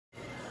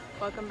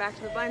Welcome back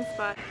to the blind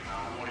spot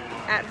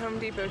at Home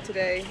Depot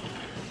today.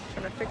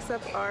 Trying to fix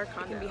up our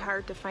condo. It can be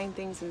hard to find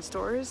things in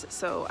stores,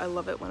 so I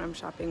love it when I'm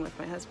shopping with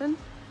my husband.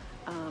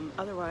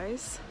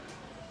 Otherwise,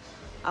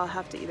 I'll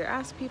have to either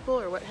ask people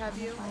or what have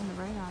you. Find the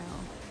right aisle.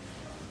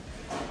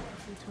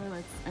 The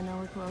toilets, I know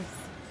we're close.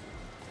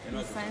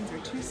 These signs are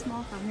too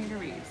small for me to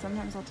read.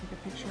 Sometimes I'll take a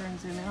picture and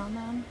zoom in on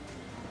them.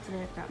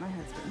 Today I've got my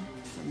husband,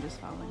 so I'm just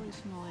following.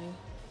 Additionally,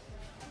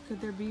 could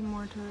there be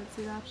more toilet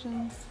seat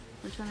options?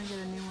 We're trying to get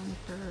a new one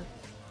for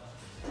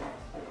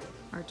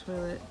our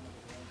toilet.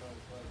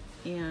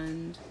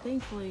 And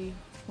thankfully,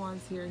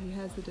 Juan's here. He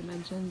has the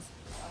dimensions.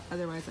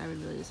 Otherwise, I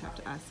would really just have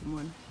to ask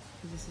someone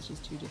because this is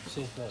just too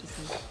difficult to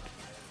see.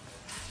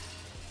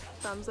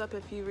 Thumbs up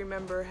if you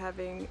remember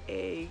having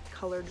a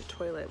colored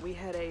toilet. We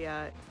had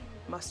a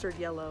mustard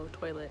yellow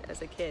toilet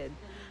as a kid,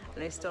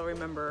 and I still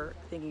remember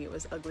thinking it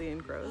was ugly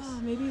and gross.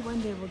 Oh, maybe one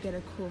day we'll get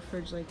a cool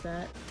fridge like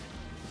that.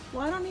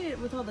 Well, I don't need it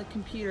with all the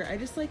computer. I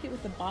just like it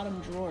with the bottom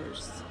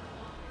drawers.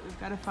 We've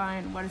got to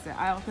find, what is it,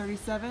 aisle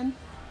 37?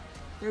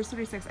 There's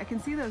 36. I can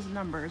see those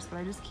numbers, but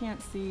I just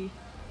can't see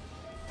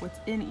what's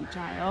in each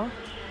aisle.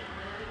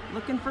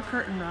 Looking for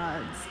curtain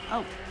rods.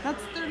 Oh,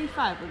 that's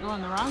 35. We're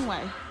going the wrong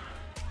way.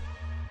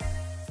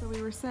 So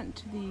we were sent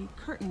to the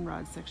curtain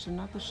rod section,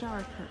 not the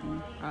shower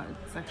curtain rod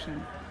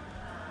section.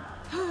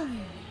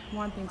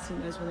 Juan thinks he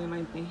knows where they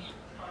might be.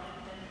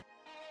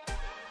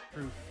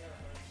 Proof.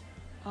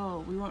 Oh,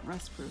 we want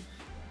rust proof.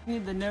 We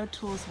need the no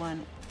tools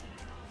one.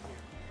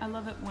 I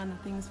love it when the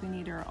things we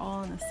need are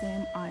all in the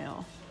same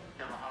aisle.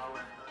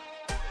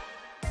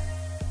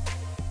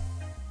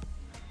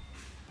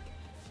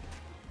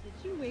 Did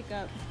you wake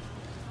up?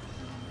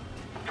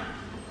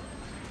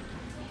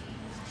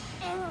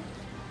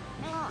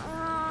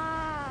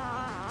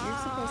 You're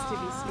supposed to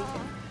be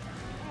sleeping.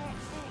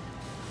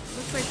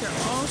 Looks like they're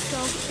all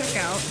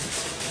self-checkout.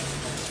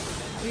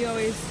 We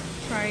always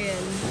try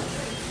and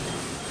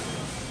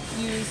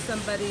use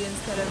somebody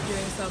instead of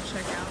doing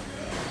self-checkout.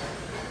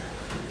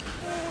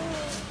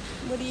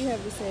 What do you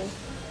have to say?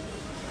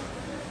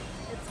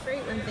 It's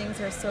great when things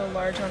are so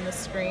large on the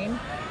screen.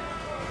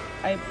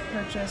 I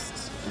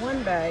purchased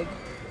one bag.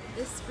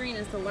 This screen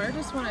is the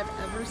largest one I've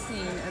ever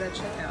seen at a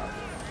checkout.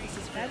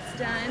 That's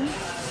done.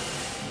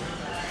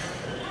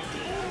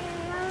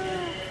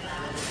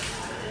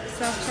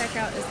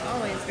 Self-checkout is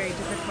always very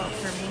difficult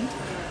for me,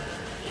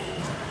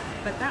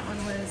 but that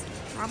one was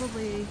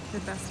probably the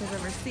best I've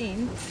ever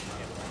seen,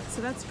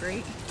 so that's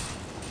great.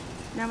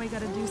 Now we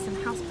gotta do some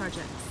house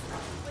projects.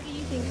 What do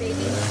you think,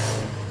 baby?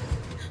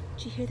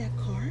 Did you hear that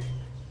car?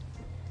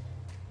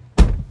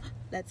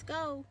 Let's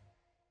go.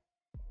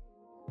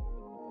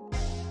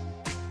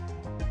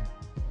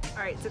 All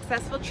right,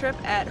 successful trip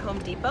at Home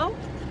Depot.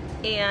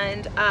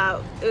 And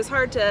it was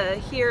hard to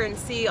hear and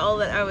see all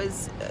that I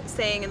was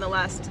saying in the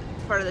last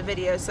part of the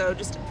video, so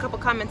just a couple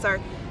comments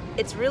are,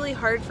 it's really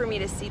hard for me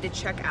to see to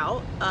check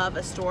out of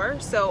a store,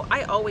 so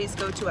I always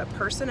go to a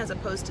person as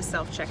opposed to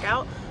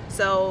self-checkout.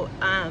 So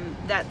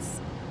that's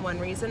one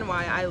reason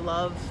why I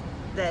love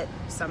that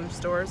some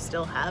stores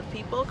still have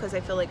people, because I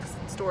feel like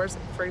stores,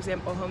 for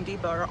example Home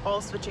Depot, are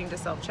all switching to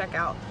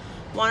self-checkout.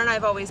 Juan and I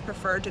have always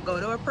preferred to go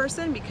to a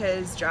person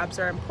because jobs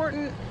are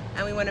important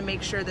and we want to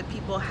make sure that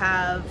people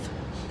have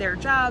their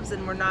jobs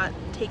and we're not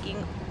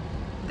taking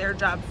their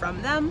job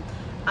from them.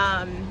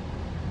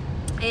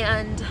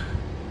 And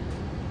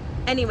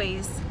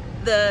anyways,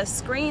 the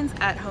screens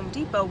at Home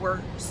Depot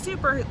were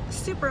super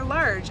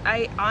large.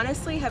 I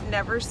honestly have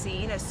never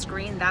seen a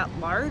screen that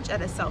large at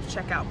a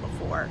self-checkout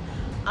before.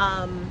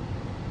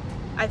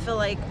 I feel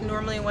like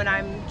normally when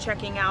I'm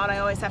checking out, I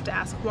always have to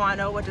ask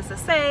Juan, oh, what does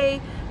this say?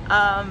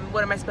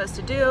 What am I supposed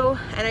to do?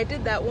 And I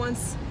did that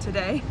once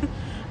today.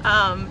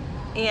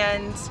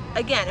 And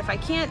again, if I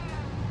can't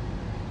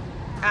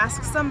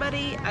ask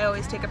somebody, I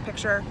always take a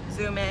picture,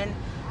 zoom in.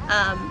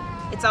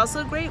 It's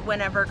also great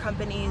whenever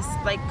companies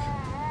like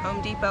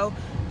Home Depot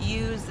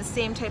use the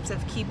same types of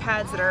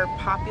keypads that are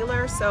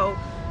popular. So,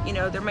 you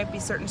know, there might be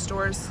certain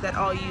stores that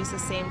all use the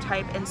same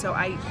type, and so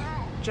I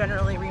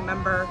generally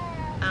remember,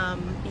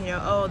 you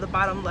know, oh, the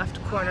bottom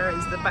left corner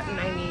is the button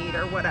I need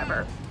or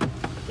whatever.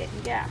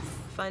 Getting gas.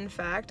 Fun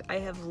fact, I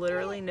have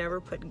literally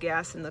never put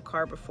gas in the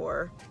car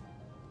before,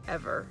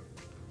 ever.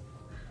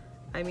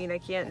 I mean, I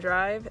can't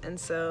drive, and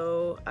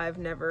so I've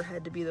never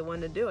had to be the one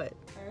to do it.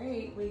 All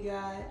right, we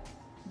got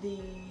the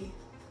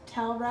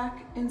towel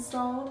rack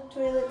installed,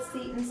 toilet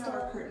seat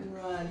installed, curtain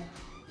rod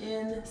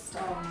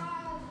installed.